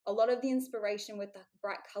a lot of the inspiration with the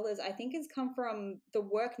bright colors, I think, has come from the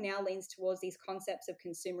work now leans towards these concepts of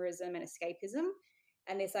consumerism and escapism,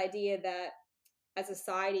 and this idea that as a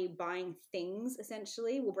society, buying things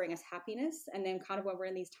essentially will bring us happiness. And then kind of when we're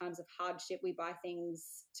in these times of hardship, we buy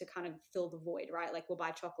things to kind of fill the void, right? Like we'll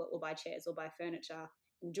buy chocolate, we'll buy chairs, we'll buy furniture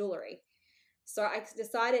and jewelry. So I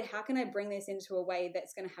decided, how can I bring this into a way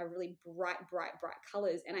that's going to have really bright, bright, bright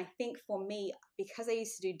colors? And I think for me, because I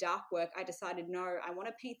used to do dark work, I decided, no, I want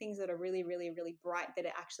to paint things that are really, really, really bright, that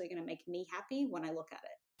are actually going to make me happy when I look at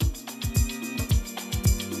it.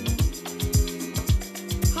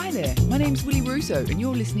 Hi there, my name's Willie Russo and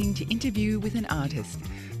you're listening to Interview with an Artist,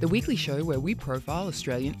 the weekly show where we profile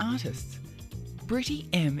Australian artists. Britty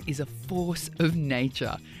M is a force of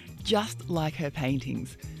nature, just like her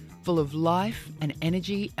paintings. Full of life and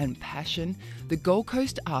energy and passion, the Gold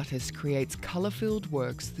Coast artist creates colour-filled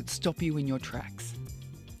works that stop you in your tracks.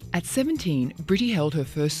 At 17, Britty held her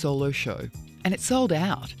first solo show, and it sold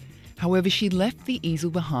out. However, she left the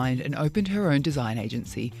easel behind and opened her own design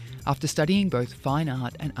agency after studying both fine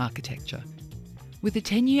art and architecture. With a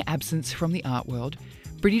 10-year absence from the art world,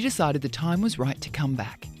 Britty decided the time was right to come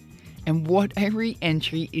back. And what a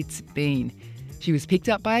re-entry it's been! She was picked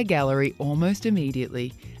up by a gallery almost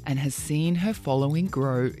immediately and has seen her following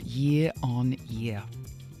grow year on year.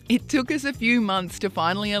 It took us a few months to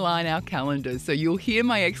finally align our calendars, so you'll hear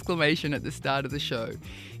my exclamation at the start of the show.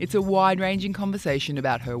 It's a wide-ranging conversation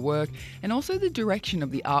about her work and also the direction of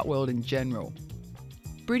the art world in general.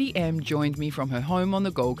 Britty M joined me from her home on the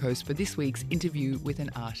Gold Coast for this week's Interview with an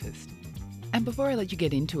Artist. And before I let you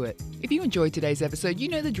get into it, if you enjoyed today's episode, you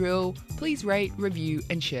know the drill. Please rate, review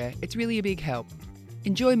and share. It's really a big help.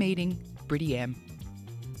 Enjoy meeting Britty M.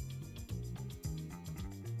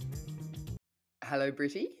 Hello,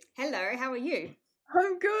 Britty. Hello, how are you?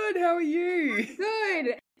 I'm good. How are you?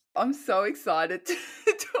 Good. I'm so excited to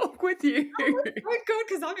talk with you. Oh, good,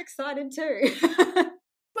 because I'm excited too.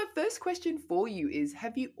 My first question for you is,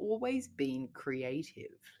 have you always been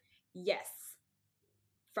creative? Yes.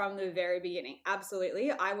 From the very beginning.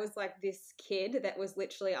 Absolutely. I was like this kid that was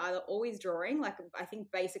literally either always drawing, like I think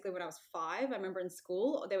basically when I was 5, I remember in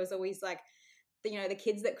school, there was always like, the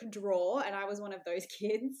kids that could draw, and I was one of those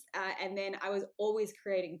kids. And then I was always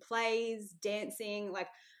creating plays, dancing. Like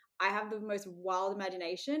I have the most wild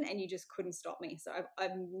imagination, and you just couldn't stop me. So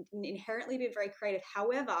I've inherently been very creative.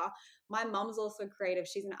 However, my mum's also creative.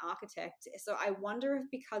 She's an architect. So I wonder if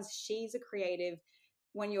because she's a creative,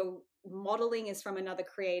 when your modeling is from another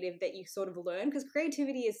creative, that you sort of learn, because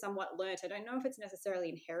creativity is somewhat learnt. I don't know if it's necessarily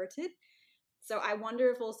inherited. So I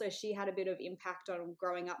wonder if also she had a bit of impact on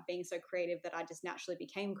growing up being so creative that I just naturally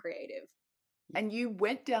became creative. And you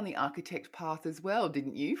went down the architect path as well,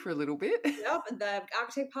 didn't you, for a little bit? Yep, the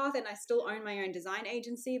architect path, and I still own my own design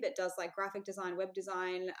agency that does like graphic design, web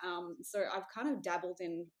design. So I've kind of dabbled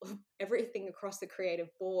in everything across the creative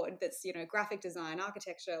board that's, graphic design,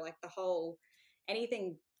 architecture, like the whole,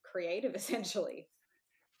 anything creative essentially.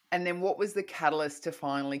 And then what was the catalyst to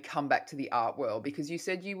finally come back to the art world? Because you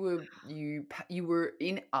said you were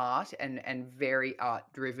in art and very art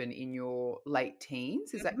driven in your late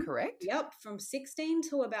teens. Is that correct? Yep, from 16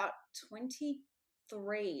 to about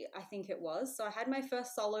 23, I think it was. So I had my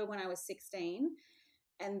first solo when I was 16,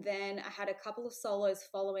 and then I had a couple of solos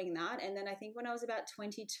following that. And then I think when I was about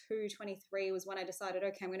 22, 23 was when I decided,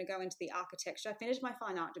 okay, I'm going to go into the architecture. I finished my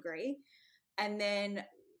fine art degree, and then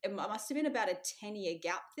it must have been about a 10-year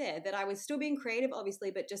gap there that I was still being creative, obviously,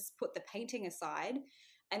 but just put the painting aside,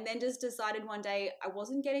 and then just decided one day I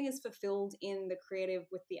wasn't getting as fulfilled in the creative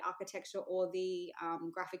with the architecture or the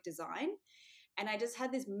graphic design. And I just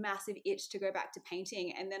had this massive itch to go back to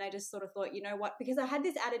painting. And then I just sort of thought, you know what, because I had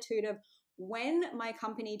this attitude of, when my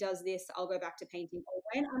company does this, I'll go back to painting, or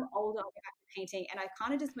when I'm older, I'll go back to painting. And I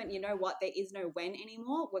kind of just went, you know what, there is no when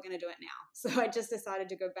anymore. We're going to do it now. So I just decided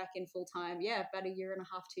to go back in full time. Yeah, about 1.5 years,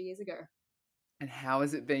 2 years ago. And how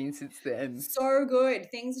has it been since then? So good.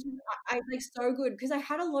 Things, I like so good, because I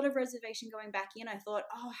had a lot of reservation going back in. I thought,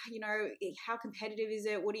 oh, how competitive is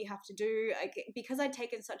it? What do you have to do? Because I'd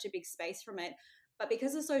taken such a big space from it. But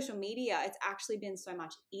because of social media, it's actually been so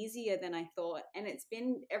much easier than I thought. And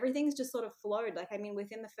everything's just sort of flowed. Like, I mean,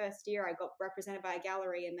 within the first year, I got represented by a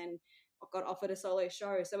gallery and then got offered a solo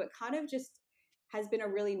show. So it kind of just has been a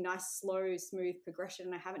really nice, slow, smooth progression.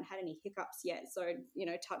 And I haven't had any hiccups yet. So,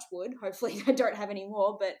 touch wood, hopefully I don't have any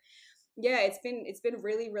more. But yeah, it's been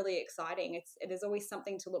really, really exciting. There's always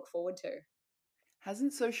something to look forward to.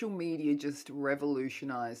 Hasn't social media just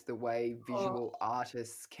revolutionized the way visual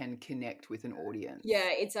artists can connect with an audience? Yeah,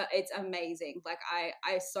 it's amazing. Like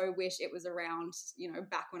I so wish it was around,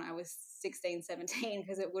 back when I was 16, 17,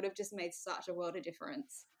 because it would have just made such a world of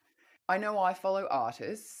difference. I know I follow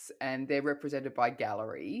artists and they're represented by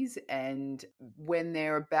galleries, and when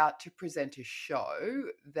they're about to present a show,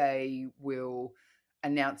 they will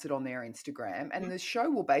announce it on their Instagram, and the show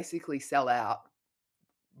will basically sell out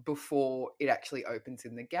before it actually opens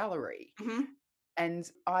in the gallery. Mm-hmm. And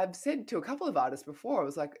I've said to a couple of artists before, I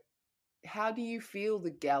was like, how do you feel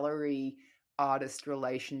the gallery artist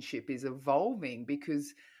relationship is evolving?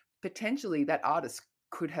 Because potentially that artist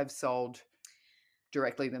could have sold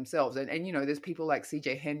directly themselves. And you know, there's people like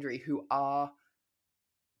CJ Hendry who are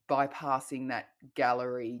bypassing that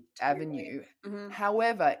gallery avenue. Mm-hmm.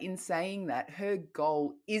 However, in saying that, her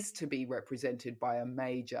goal is to be represented by a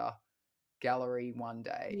major gallery one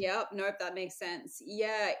day. Yep. Nope. That makes sense.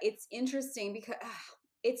 Yeah. It's interesting because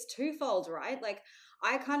it's twofold, right? Like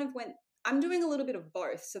I kind of went, I'm doing a little bit of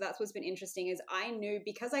both. So that's what's been interesting is I knew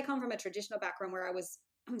because I come from a traditional background where I was,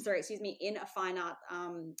 I'm sorry, excuse me, in a fine art,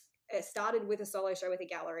 it started with a solo show with a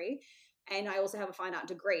gallery. And I also have a fine art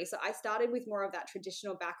degree. So I started with more of that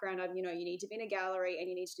traditional background of, you know, you need to be in a gallery and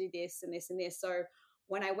you need to do this and this and this. So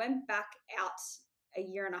when I went back out a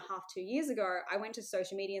year and a half, 2 years ago, I went to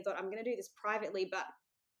social media and thought, I'm going to do this privately. But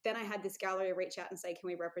then I had this gallery reach out and say, can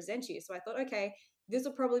we represent you? So I thought, okay, this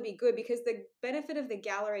will probably be good because the benefit of the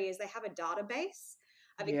gallery is they have a database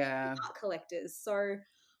of art collectors. So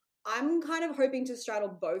I'm kind of hoping to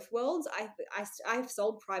straddle both worlds. I've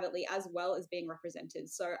sold privately as well as being represented.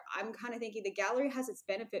 So I'm kind of thinking the gallery has its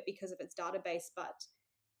benefit because of its database, but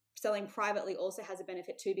selling privately also has a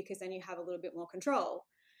benefit too because then you have a little bit more control.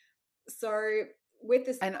 So with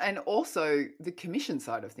this and also the commission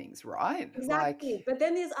side of things, right? exactly. Like, but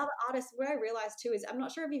then there's other artists where I realized too is I'm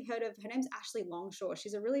not sure if you've heard of her name's Ashley Longshore.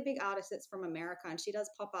 She's a really big artist that's from America and she does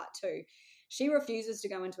pop art too. She refuses to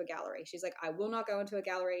go into a gallery. She's like, I will not go into a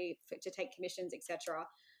gallery to take commissions, etc.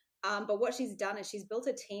 But what she's done is she's built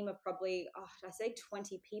a team of probably, I say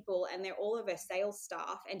 20 people, and they're all of her sales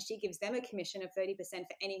staff, and she gives them a commission of 30%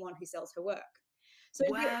 for anyone who sells her work. So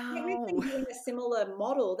they're technically wow. doing a similar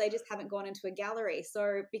model, they just haven't gone into a gallery.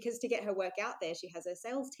 So because to get her work out there, she has a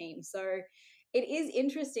sales team. So it is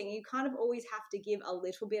interesting. You kind of always have to give a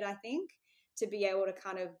little bit, I think, to be able to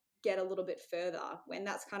kind of get a little bit further. When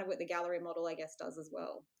that's kind of what the gallery model, I guess, does as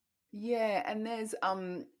well. Yeah, and there's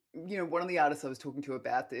you know, one of the artists I was talking to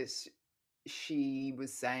about this, she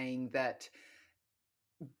was saying that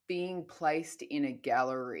being placed in a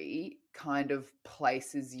gallery kind of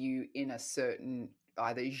places you in a certain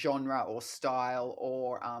either genre or style,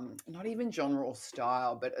 or not even genre or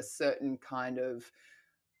style, but a certain kind of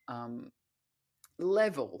um,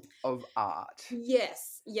 level of art.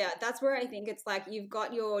 Yes. Yeah. That's where I think it's like you've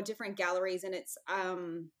got your different galleries and it's,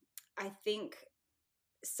 I think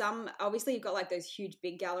some, obviously you've got like those huge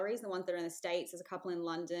big galleries, the ones that are in the States, there's a couple in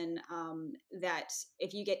London, that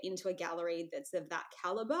if you get into a gallery that's of that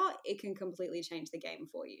caliber, it can completely change the game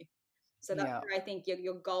for you. So that's Yeah. where I think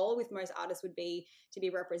your goal with most artists would be to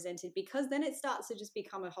be represented, because then it starts to just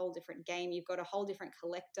become a whole different game. You've got a whole different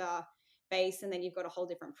collector base, and then you've got a whole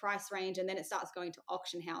different price range, and then it starts going to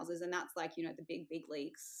auction houses, and that's like, you know, the big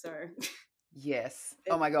leagues. So Yes.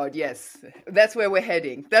 Oh my God. Yes. That's where we're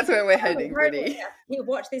heading. That's where we're heading, Brittany. you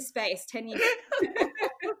watch this space 10 years.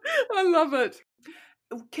 I love it.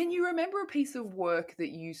 Can you remember a piece of work that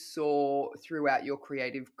you saw throughout your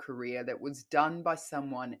creative career that was done by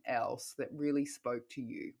someone else that really spoke to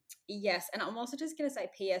you? Yes, and I'm also just going to say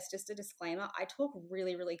PS, just a disclaimer, I talk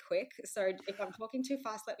really quick. So if I'm talking too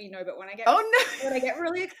fast, let me know. But when I get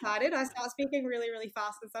really excited, I start speaking really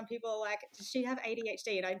fast, and some people are like, does she have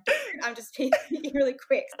ADHD? And I'm just speaking really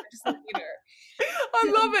quick. So just let you know.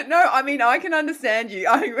 I love it. No, I mean, I can understand you.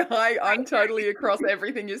 I'm totally across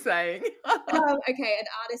everything you're saying. Okay, an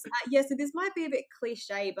artist. Yeah, so this might be a bit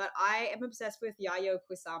cliche, but I am obsessed with Yayoi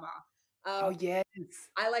Kusama. Oh, yes.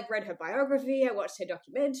 I like read her biography. I watched her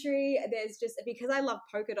documentary. There's just, because I love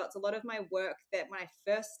polka dots, a lot of my work that when I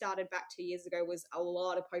first started back 2 years ago was a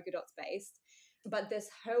lot of polka dots based. But this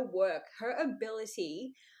her work, her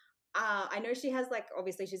ability. I know she has, like,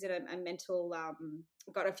 obviously she's in a mental,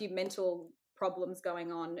 got a few mental problems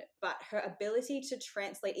going on, but her ability to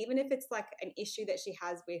translate, even if it's like an issue that she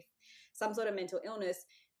has with some sort of mental illness,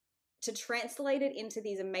 to translate it into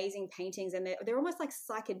these amazing paintings, and they're almost like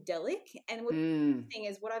psychedelic. And what the thing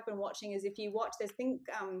is, what I've been watching is, if you watch, there's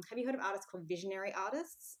have you heard of artists called visionary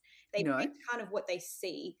artists? They No. paint kind of what they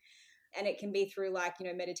see, and it can be through, like, you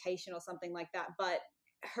know, meditation or something like that. But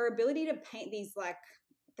her ability to paint these, like,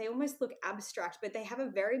 they almost look abstract, but they have a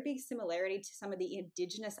very big similarity to some of the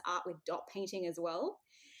indigenous art with dot painting as well.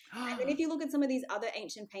 And then if you look at some of these other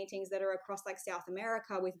ancient paintings that are across like South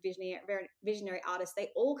America with visionary artists, they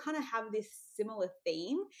all kind of have this similar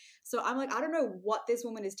theme. So I'm like, I don't know what this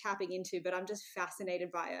woman is tapping into, but I'm just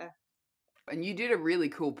fascinated by her. And you did a really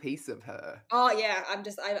cool piece of her. Oh yeah, I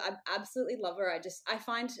absolutely love her.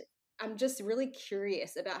 I'm just really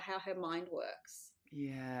curious about how her mind works.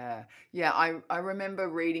 Yeah. Yeah, I remember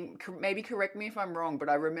reading, maybe correct me if I'm wrong, but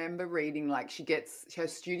I remember reading like her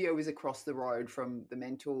studio is across the road from the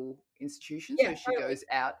mental institution, Yeah, so she totally. goes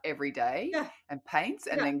out every day Yeah, and paints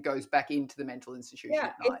and yeah. then goes back into the mental institution Yeah,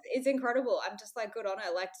 at night. it's incredible. I'm just like, good on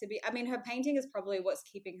her. Like to be, I mean, her painting is probably what's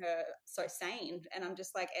keeping her so sane. And I'm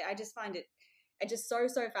just like, I just find it just so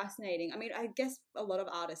fascinating. I mean, I guess a lot of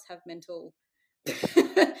artists have mental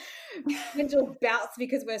mental bouts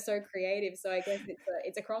because we're so creative. So I guess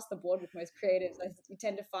it's across the board with most creatives. You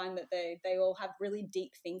tend to find that they all have really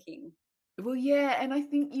deep thinking. Well, yeah, and I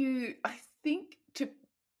think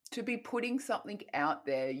to be putting something out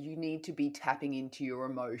there, you need to be tapping into your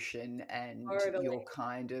emotion and Totally. your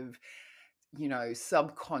kind of,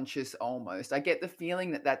 subconscious almost. I get the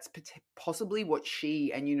feeling that that's possibly what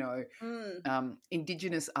she and, Mm,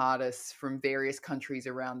 Indigenous artists from various countries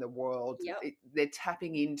around the world, yep. they're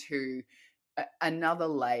tapping into another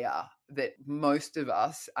layer that most of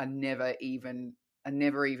us are never even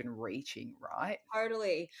reaching, right?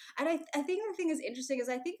 Totally. And I think the thing is interesting is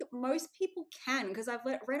I think most people can, because I've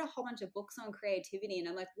read a whole bunch of books on creativity and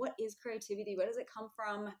I'm like, what is creativity? Where does it come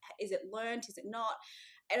from? Is it learned? Is it not?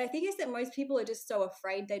 And I think it's that most people are just so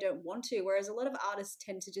afraid they don't want to, whereas a lot of artists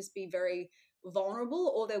tend to just be very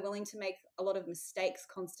vulnerable, or they're willing to make a lot of mistakes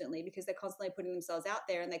constantly because they're constantly putting themselves out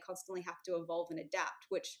there and they constantly have to evolve and adapt,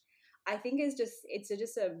 which I think is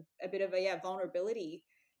just a bit of a vulnerability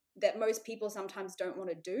that most people sometimes don't want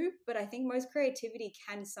to do. But I think most creativity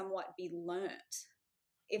can somewhat be learnt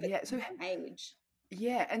if it's Yeah. So an age.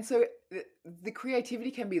 yeah, and so the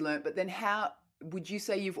creativity can be learnt, but then how would you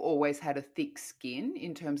say you've always had a thick skin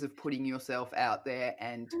in terms of putting yourself out there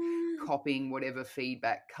and copying whatever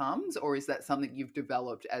feedback comes, or is that something you've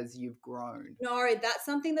developed as you've grown? No, that's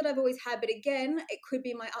something that I've always had. But again, it could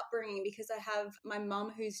be my upbringing because I have my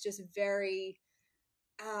mum who's just very,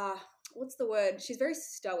 uh, what's the word? She's very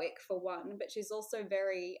stoic for one, but she's also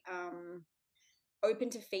very open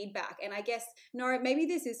to feedback. And I guess, no, maybe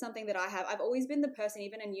this is something that I have. I've always been the person,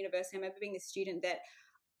 even in university, I remember being the student that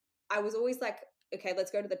I was always like, okay,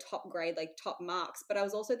 let's go to the top grade, like top marks. But I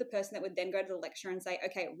was also the person that would then go to the lecturer and say,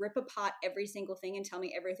 okay, rip apart every single thing and tell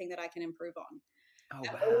me everything that I can improve on. Oh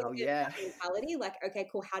I've always wow, been yeah. that mentality, like, okay,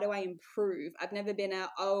 cool, how do I improve? I've never been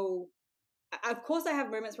of course I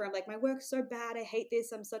have moments where I'm like, my work's so bad, I hate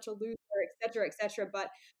this, I'm such a loser, etc., etc. But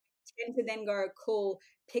I tend to then go, cool,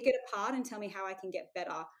 pick it apart and tell me how I can get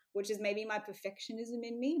better, which is maybe my perfectionism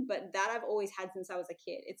in me, but that I've always had since I was a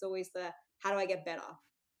kid. It's always the, how do I get better?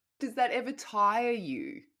 Does that ever tire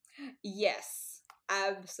you? Yes,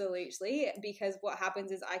 absolutely. Because what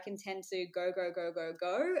happens is I can tend to go,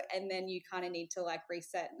 and then you kind of need to like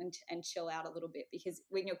reset and chill out a little bit. Because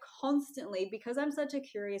when you're constantly, because I'm such a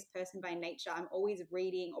curious person by nature, I'm always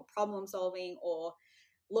reading or problem solving or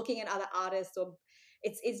looking at other artists, or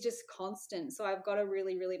it's just constant. So I've got to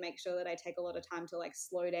really, really make sure that I take a lot of time to like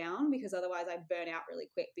slow down, because otherwise I burn out really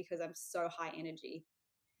quick because I'm so high energy.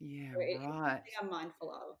 Yeah, So it's right. something I'm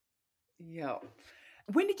mindful of. Yeah.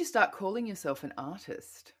 When did you start calling yourself an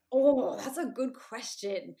artist? Oh, that's a good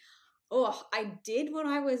question. Oh, I did when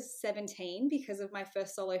I was 17 because of my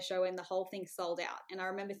first solo show and the whole thing sold out. And I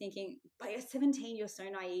remember thinking, but you're 17, you're so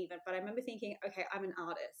naive. But I remember thinking, okay, I'm an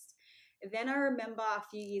artist. Then I remember a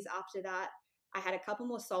few years after that, I had a couple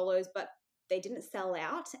more solos, but they didn't sell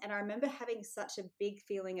out. And I remember having such a big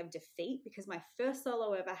feeling of defeat because my first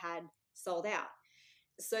solo ever had sold out.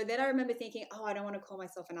 So then I remember thinking, oh, I don't want to call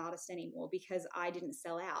myself an artist anymore because I didn't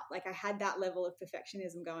sell out. Like I had that level of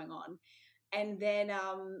perfectionism going on. And then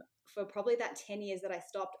for probably that 10 years that I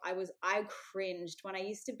stopped, I cringed when I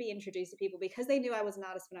used to be introduced to people because they knew I was an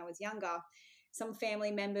artist when I was younger. Some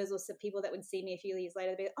family members or some people that would see me a few years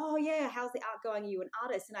later, they'd be like, oh yeah, how's the art going? Are you an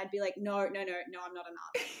artist? And I'd be like, no, I'm not an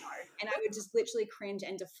artist. No. And I would just literally cringe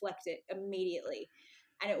and deflect it immediately.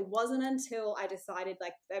 And it wasn't until I decided,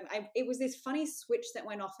 like, it was this funny switch that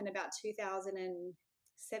went off in about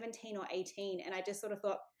 2017 or 18. And I just sort of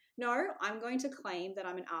thought, no, I'm going to claim that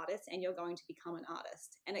I'm an artist and you're going to become an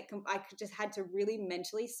artist. And I just had to really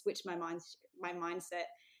mentally switch my mindset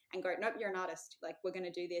and go, nope, you're an artist. Like, we're going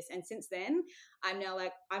to do this. And since then, I'm now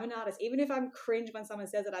like, I'm an artist. Even if I'm cringe when someone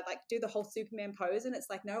says it, I'd like do the whole Superman pose. And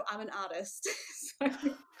it's like, no, I'm an artist. So,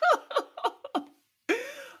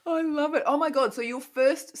 I love it. Oh my God. So your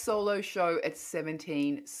first solo show at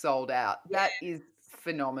 17 sold out. yeah. That is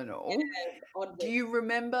phenomenal. Yeah, Do oddly. you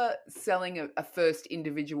remember selling a first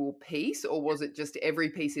individual piece, or was it just every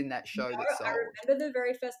piece in that No, show that I sold? remember the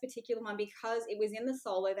very first particular one because it was in the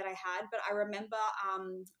solo that I had. But I remember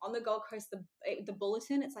on the Gold Coast, the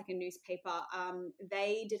Bulletin, it's like a newspaper.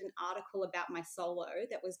 They did an article about my solo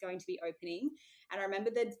that was going to be opening, and I remember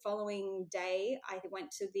the following day I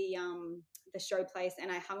went to the show place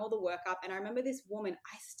and I hung all the work up. And I remember this woman.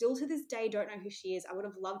 I still to this day don't know who she is. I would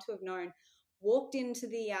have loved to have known. Walked into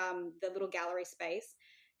the little gallery space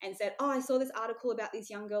and said, "Oh, I saw this article about this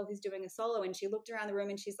young girl who's doing a solo." And she looked around the room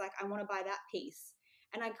and she's like, "I want to buy that piece."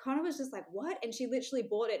 And I kind of was just like, "What?" And she literally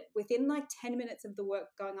bought it within like 10 minutes of the work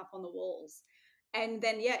going up on the walls. And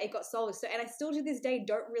then, yeah, it got sold. So, and I still to this day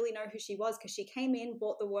don't really know who she was because she came in,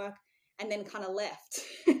 bought the work, and then kind of left.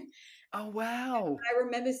 Oh, wow. I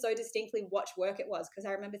remember so distinctly what work it was because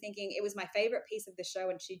I remember thinking it was my favorite piece of the show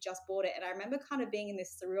and she just bought it. And I remember kind of being in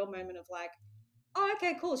this surreal moment of like, oh,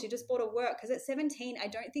 okay, cool. She just bought a work. Because at 17, I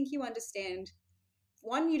don't think you understand.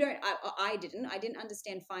 One, you don't, I didn't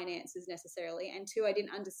understand finances necessarily. And two, I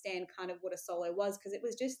didn't understand kind of what a solo was because it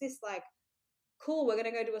was just this like, cool, we're going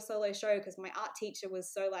to go do a solo show because my art teacher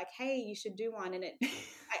was so like, hey, you should do one. And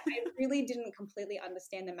I really didn't completely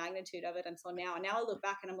understand the magnitude of it until now. And now I look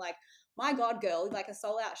back and I'm like, my God, girl, like a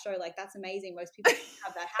sold out show, like that's amazing. Most people don't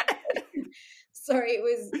have that happen. So it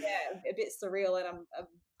was, yeah, a bit surreal. And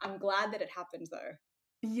I'm glad that it happened though.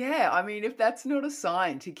 Yeah, I mean, if that's not a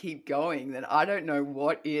sign to keep going, then I don't know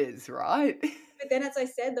what is, right? But then, as I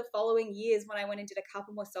said, the following years when I went and did a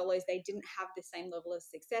couple more solos, they didn't have the same level of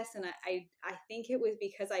success. And I think it was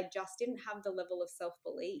because I just didn't have the level of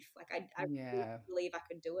self-belief. Like I really Yeah. believe I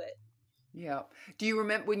could do it. Yeah. Do you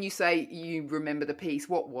remember when you say you remember the piece?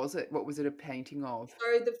 What was it? What was it a painting of?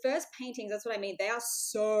 So the first paintings, that's what I mean. They are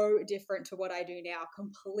so different to what I do now,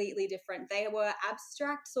 completely different. They were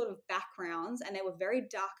abstract sort of backgrounds and they were very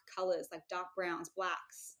dark colors, like dark browns,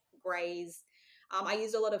 blacks, grays. I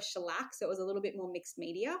used a lot of shellac, so it was a little bit more mixed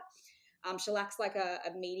media. Shellac's like a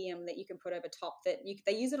medium that you can put over top that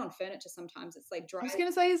they use it on furniture sometimes. It's like dry. I was going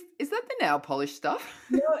to say, is that the nail polish stuff?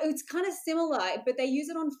 No, it's kind of similar, but they use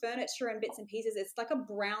it on furniture and bits and pieces. It's like a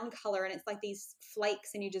brown color and it's like these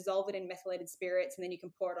flakes and you dissolve it in methylated spirits and then you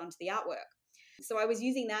can pour it onto the artwork. So I was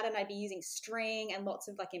using that and I'd be using string and lots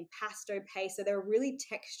of like impasto paste. So they're really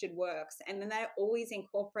textured works. And then they always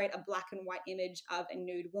incorporate a black and white image of a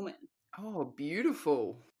nude woman. Oh,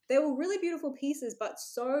 beautiful. They were really beautiful pieces, but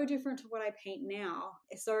so different to what I paint now.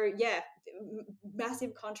 So yeah,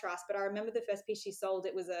 massive contrast. But I remember the first piece she sold,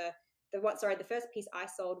 it was the first piece I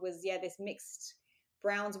sold was, yeah, this mixed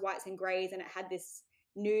browns, whites, and grays, and it had this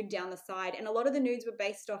nude down the side. And a lot of the nudes were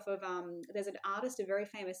based off of, there's an artist, a very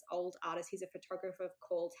famous old artist, he's a photographer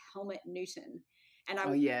called Helmut Newton. And I Oh,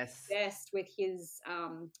 was yes. obsessed with his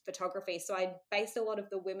photography. So I based a lot of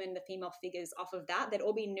the women, the female figures off of that. They'd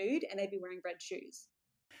all be nude and they'd be wearing red shoes.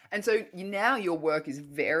 And so now your work is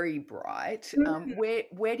very bright.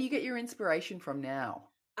 Where do you get your inspiration from now?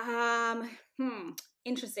 Um,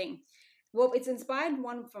 Interesting. Well, it's inspired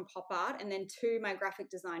one from pop art and then two, my graphic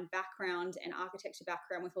design background and architecture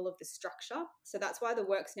background with all of the structure. So that's why the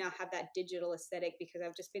works now have that digital aesthetic because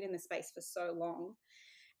I've just been in the space for so long.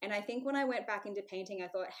 And I think when I went back into painting, I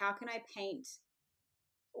thought, how can I paint?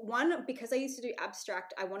 One, because I used to do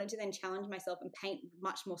abstract, I wanted to then challenge myself and paint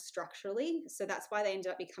much more structurally. So that's why they ended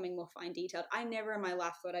up becoming more fine detailed. I never in my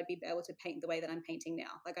life thought I'd be able to paint the way that I'm painting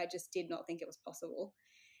now. Like I just did not think it was possible.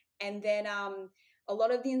 And then a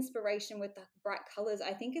lot of the inspiration with the bright colors,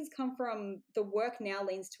 I think, has come from the work now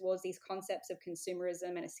leans towards these concepts of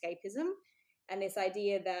consumerism and escapism and this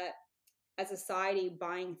idea that as a society,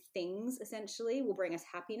 buying things essentially will bring us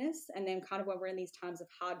happiness. And then kind of when we're in these times of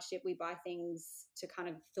hardship, we buy things to kind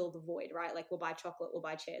of fill the void, right? Like we'll buy chocolate, we'll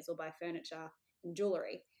buy chairs, we'll buy furniture and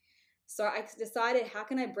jewelry. So I decided, how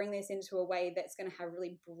can I bring this into a way that's going to have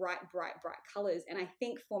really bright, bright, bright colors? And I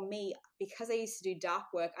think for me, because I used to do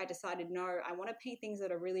dark work, I decided, no, I want to paint things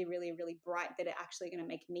that are really, really, really bright that are actually going to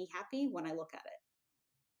make me happy when I look at it.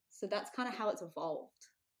 So that's kind of how it's evolved.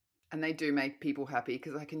 And they do make people happy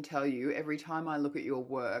because I can tell you every time I look at your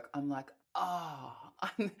work, I'm like, oh,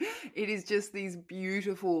 it is just these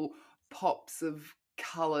beautiful pops of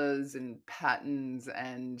colors and patterns.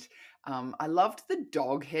 And I loved the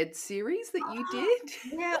dog head series that you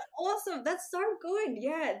did. Yeah, awesome. That's so good.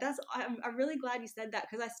 Yeah, I'm really glad you said that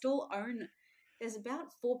because I still own, there's about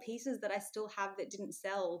 4 pieces that I still have that didn't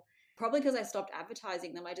sell. Probably because I stopped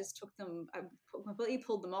advertising them. I just took them, I completely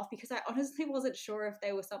pulled them off because I honestly wasn't sure if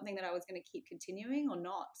they were something that I was going to keep continuing or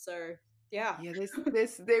not. So yeah. Yeah,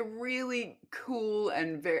 they're really cool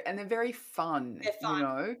and they're very fun. They're fun. You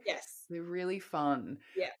know, Yes. they're really fun.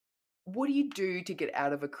 Yeah. What do you do to get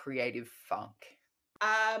out of a creative funk?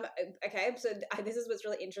 Okay, so this is what's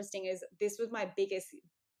really interesting is this was my biggest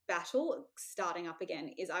battle starting up again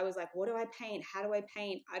is I was like, what do I paint? How do I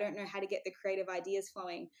paint? I don't know how to get the creative ideas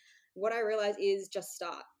flowing. What I realized is just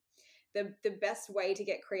start. The best way to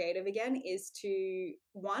get creative again is to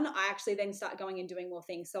one, I actually then start going and doing more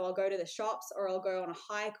things. So I'll go to the shops, or I'll go on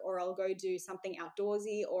a hike, or I'll go do something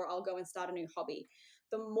outdoorsy, or I'll go and start a new hobby.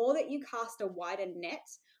 The more that you cast a wider net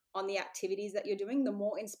on the activities that you're doing, the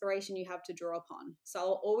more inspiration you have to draw upon. So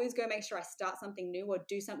I'll always go make sure I start something new or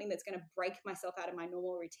do something that's going to break myself out of my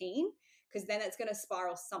normal routine, because then it's going to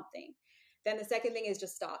spiral something. Then the second thing is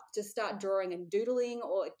just start drawing and doodling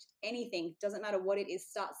or anything. Doesn't matter what it is,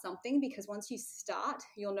 start something, because once you start,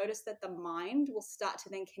 you'll notice that the mind will start to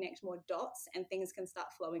then connect more dots and things can start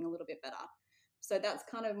flowing a little bit better. So that's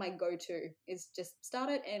kind of my go-to, is just start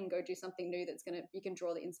it and go do something new you can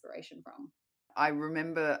draw the inspiration from. I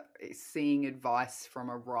remember seeing advice from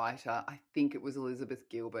a writer. I think it was Elizabeth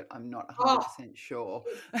Gilbert. I'm not 100% sure.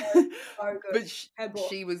 So good. But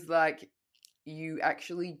she was like, you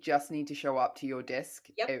actually just need to show up to your desk.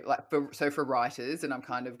 Yep. Like for writers, and I'm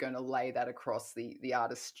kind of going to lay that across the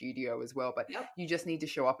artist studio as well, but yep. You just need to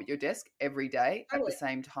show up at your desk every day at the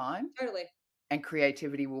same time. Totally. And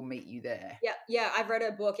creativity will meet you there. Yeah. I've read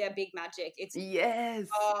a book, Big Magic. It's yes.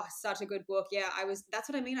 Oh, such a good book. Yeah, that's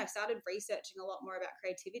what I mean. I started researching a lot more about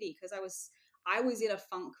creativity because I was in a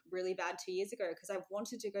funk really bad 2 years ago because I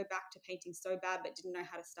wanted to go back to painting so bad but didn't know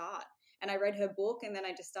how to start. And I read her book, and then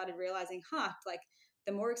I just started realizing, like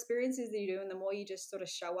the more experiences that you do and the more you just sort of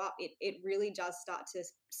show up, it really does start to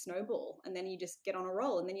snowball, and then you just get on a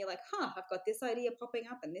roll, and then you're like, I've got this idea popping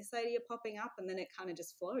up and this idea popping up, and then it kind of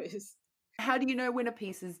just flows. How do you know when a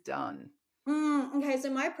piece is done? Okay,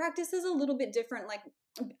 so my practice is a little bit different. Like,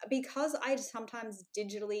 because I sometimes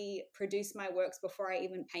digitally produce my works before I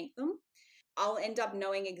even paint them, I'll end up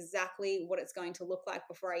knowing exactly what it's going to look like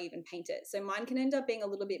before I even paint it. So mine can end up being a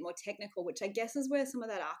little bit more technical, which I guess is where some of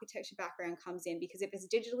that architecture background comes in, because if it's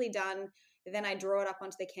digitally done, then I draw it up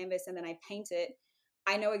onto the canvas and then I paint it.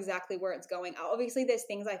 I know exactly where it's going. Obviously, there's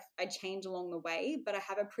things I change along the way, but I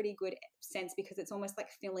have a pretty good sense because it's almost like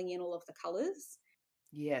filling in all of the colors.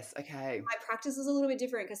 Yes, okay. My practice is a little bit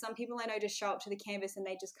different because some people I know just show up to the canvas and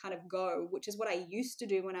they just kind of go, which is what I used to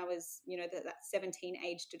do when I was, that 17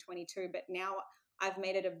 age to 22. But now I've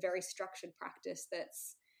made it a very structured practice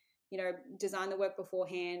that's, design the work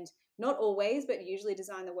beforehand. Not always, but usually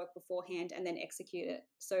design the work beforehand and then execute it.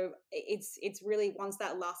 So it's really, once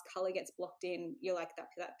that last color gets blocked in, you're like,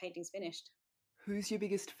 that painting's finished. Who's your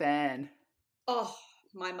biggest fan? Oh,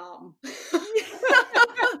 my mom.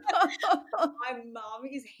 My mom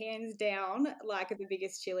is hands down like the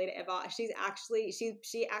biggest cheerleader ever. She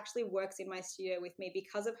actually works in my studio with me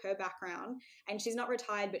because of her background, and she's not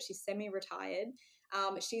retired, but she's semi-retired.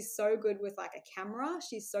 She's so good with like a camera.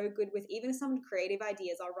 She's so good with even some creative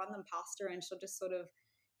ideas. I'll run them past her and she'll just sort of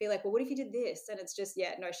be like, well, what if you did this? And it's just,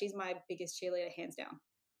 she's my biggest cheerleader, hands down.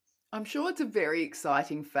 I'm sure it's a very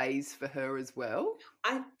exciting phase for her as well.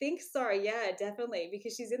 I think so, yeah, definitely,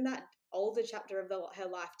 because she's in that older chapter of her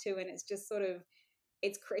life too, and it's just sort of,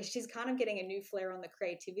 she's kind of getting a new flair on the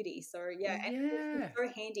creativity. So and it's so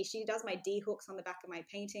handy. She does my D hooks on the back of my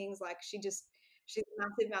paintings. Like she's a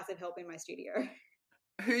massive help in my studio.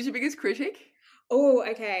 Who's your biggest critic? Oh,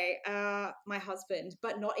 okay. My husband,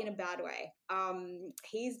 but not in a bad way.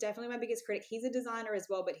 He's definitely my biggest critic. He's a designer as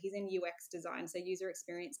well, but he's in UX design, so user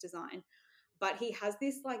experience design. But he has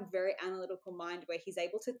this like very analytical mind where he's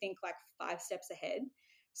able to think like 5 steps ahead.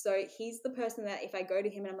 So he's the person that if I go to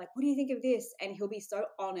him and I'm like, what do you think of this? And he'll be so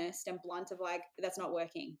honest and blunt of like, that's not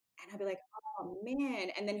working. And I'll be like, oh man.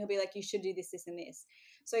 And then he'll be like, you should do this, this, and this.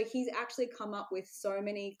 So he's actually come up with so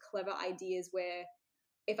many clever ideas where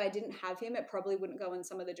if I didn't have him, it probably wouldn't go in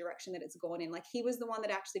some of the direction that it's gone in. Like he was the one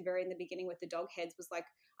that actually very in the beginning with the dog heads was like,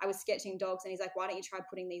 I was sketching dogs and he's like, why don't you try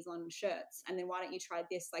putting these on shirts? And then why don't you try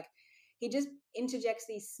this? Like he just interjects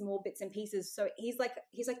these small bits and pieces. So he's like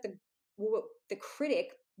the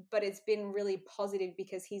critic, but it's been really positive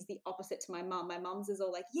because he's the opposite to my mum. My mum's is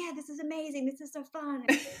all like, yeah, this is amazing. This is so fun.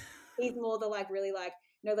 And he's more the like, really like,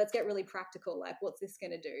 no, let's get really practical. Like, what's this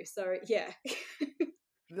going to do? So yeah.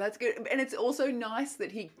 That's good. And it's also nice that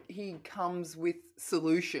he comes with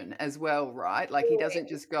solution as well, right? Like he doesn't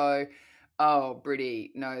just go, oh,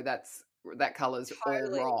 Brittany, no, that color's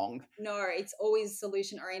totally all wrong. No, it's always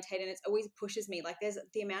solution orientated, and it's always pushes me. Like there's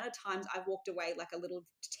the amount of times I've walked away like a little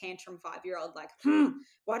tantrum 5-year-old, like,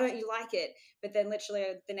 why don't you like it? But then literally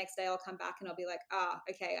the next day I'll come back and I'll be like,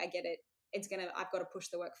 okay, I get it. I've got to push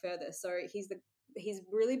the work further. So he's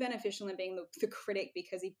really beneficial in being the critic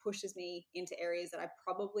because he pushes me into areas that I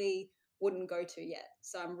probably wouldn't go to yet.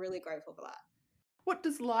 So I'm really grateful for that. What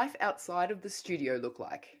does life outside of the studio look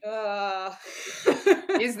like? Uh,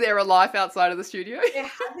 Is there a life outside of the studio? There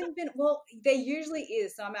hasn't been, well, there usually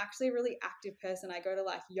is. So I'm actually a really active person. I go to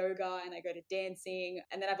like yoga and I go to dancing.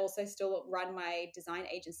 And then I've also still run my design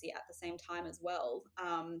agency at the same time as well,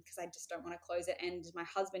 because I just don't want to close it. And my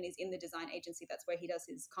husband is in the design agency. That's where he does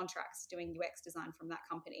his contracts, doing UX design from that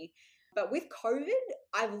company. But with COVID,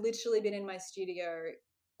 I've literally been in my studio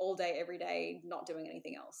all day, every day, not doing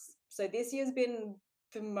anything else. So this year's been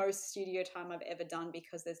the most studio time I've ever done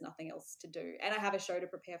because there's nothing else to do. And I have a show to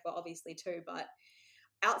prepare for, obviously, too. But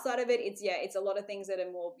outside of it, it's a lot of things that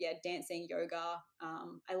are more, dancing, yoga.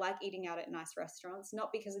 I like eating out at nice restaurants, not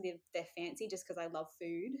because they're fancy, just because I love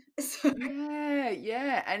food. So,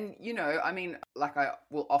 Yeah. And, you know, I mean, like I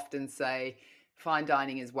will often say, fine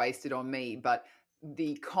dining is wasted on me, but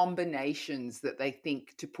the combinations that they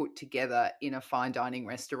think to put together in a fine dining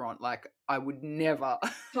restaurant, like I would never,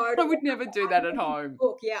 I totally. would never do that at home.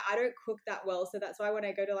 Cook. Yeah, I don't cook that well. So that's why when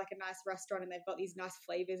I go to like a nice restaurant and they've got these nice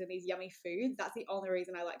flavors and these yummy foods, that's the only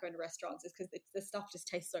reason I like going to restaurants, is because the stuff just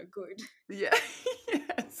tastes so good. Yeah,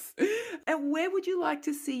 yes. And where would you like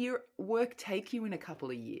to see your work take you in a couple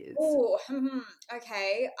of years? Oh,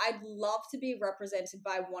 okay. I'd love to be represented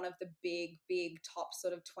by one of the big top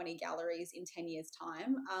sort of 20 galleries in 10 years'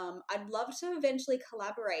 time. I'd love to eventually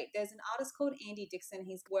collaborate. There's an artist called Andy Dixon.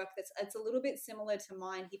 His work it's a little bit similar to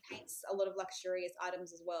mine. He paints a lot of luxurious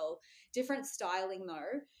items as well. Different styling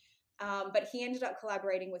though. But he ended up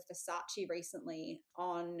collaborating with Versace recently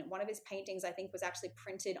on one of his paintings, I think was actually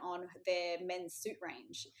printed on their men's suit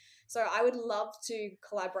range. So I would love to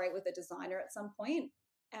collaborate with a designer at some point.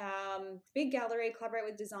 Big gallery, collaborate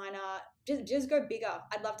with designer, just go bigger.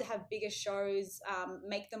 I'd love to have bigger shows,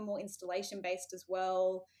 make them more installation based as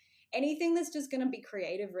well. Anything that's just going to be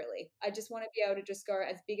creative, really. I just want to be able to just go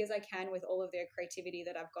as big as I can with all of their creativity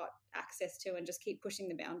that I've got access to, and just keep pushing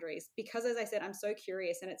the boundaries. Because as I said, I'm so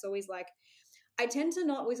curious, and it's always like, I tend to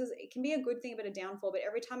not, it can be a good thing, but a downfall. But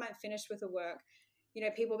every time I'm finished with a work, you know,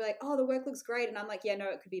 people will be like, "Oh, the work looks great," and I'm like, "Yeah, no,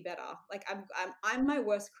 it could be better." Like I'm my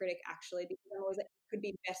worst critic, actually, because I'm always like, "It could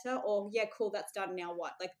be better," or "Yeah, cool, that's done. Now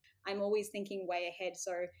what?" Like I'm always thinking way ahead.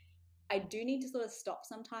 So I do need to sort of stop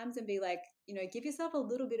sometimes and be like, you know, give yourself a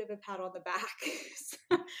little bit of a pat on the back.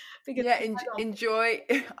 Because Yeah, enjoy.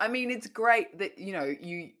 I mean, it's great that, you know,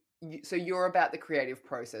 so you're about the creative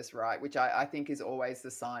process, right? Which I think is always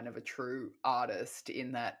the sign of a true artist,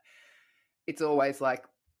 in that it's always like,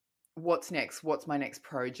 what's next? What's my next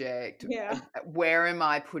project? yeah, Where am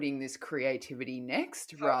I putting this creativity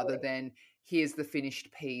next? Rather totally. than, here's the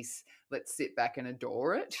finished piece, let's sit back and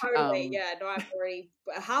adore it. Totally. Yeah. No, I'm already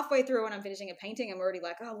halfway through when I'm finishing a painting. I'm already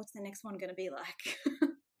like, oh, what's the next one going to be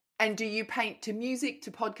like? And do you paint to music,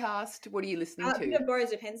 to podcast? What are you listening A to? bit of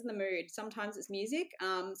both, depends on the mood. Sometimes it's music,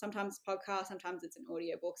 sometimes it's podcast, sometimes it's an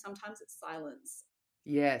audiobook, sometimes it's silence.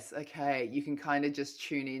 Yes, okay. You can kind of just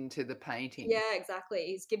tune into the painting. Yeah, exactly.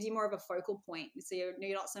 It gives you more of a focal point. So you're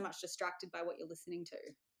not so much distracted by what you're listening to.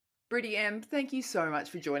 Britty M, thank you so much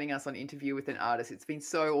for joining us on Interview with an Artist. It's been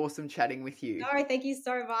so awesome chatting with you. No, thank you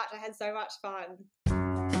so much. I had so much fun.